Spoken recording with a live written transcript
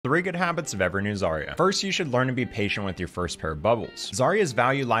3 good habits of every new Zarya. First, you should learn to be patient with your first pair of bubbles. Zarya's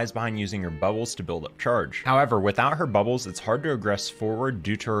value lies behind using her bubbles to build up charge. However, without her bubbles, it's hard to aggress forward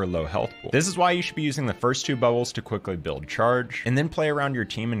due to her low health pool. This is why you should be using the first 2 bubbles to quickly build charge, and then play around your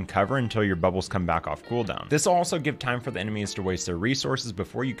team and cover until your bubbles come back off cooldown. This will also give time for the enemies to waste their resources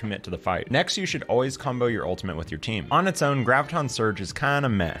before you commit to the fight. Next, you should always combo your ultimate with your team. On its own, Graviton Surge is kinda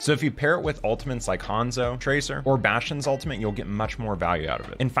meh, so if you pair it with ultimates like Hanzo, Tracer, or Bastion's ultimate, you'll get much more value out of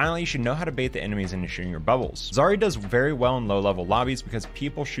it. And finally, you should know how to bait the enemies into shooting your bubbles. Zarya does very well in low level lobbies because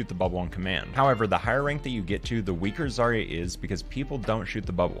people shoot the bubble on command. However, the higher rank that you get to, the weaker Zarya is because people don't shoot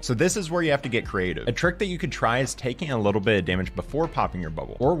the bubble. So this is where you have to get creative. A trick that you could try is taking a little bit of damage before popping your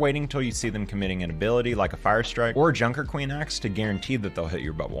bubble, or waiting till you see them committing an ability like a Fire Strike or a Junker Queen Axe to guarantee that they'll hit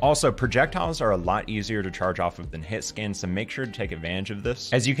your bubble. Also, projectiles are a lot easier to charge off of than hit scans, so make sure to take advantage of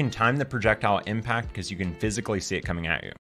this, as you can time the projectile impact because you can physically see it coming at you.